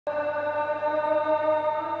The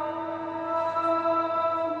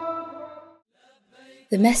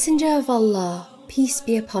Messenger of Allah, peace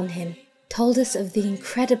be upon him, told us of the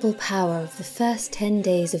incredible power of the first 10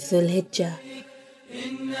 days of Dhul Hijjah.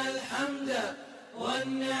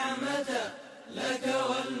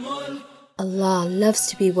 Allah loves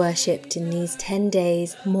to be worshipped in these 10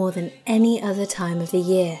 days more than any other time of the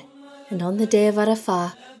year, and on the day of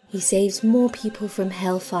Arafah, He saves more people from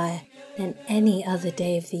hellfire than any other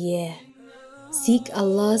day of the year. Seek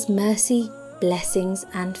Allah's mercy, blessings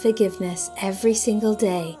and forgiveness every single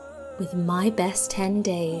day with My Best 10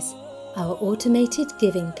 Days, our automated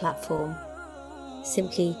giving platform.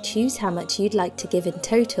 Simply choose how much you'd like to give in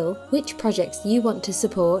total, which projects you want to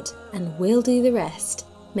support, and we'll do the rest,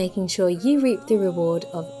 making sure you reap the reward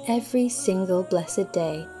of every single blessed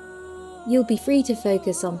day. You'll be free to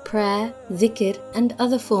focus on prayer, dhikr and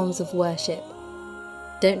other forms of worship.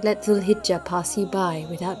 Don't let Dhul Hijjah pass you by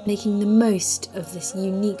without making the most of this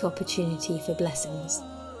unique opportunity for blessings.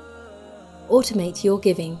 Automate your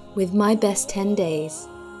giving with My Best 10 Days.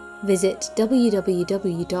 Visit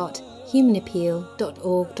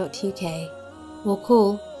www.humanappeal.org.uk or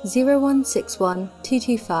call 0161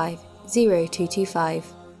 225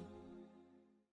 0225.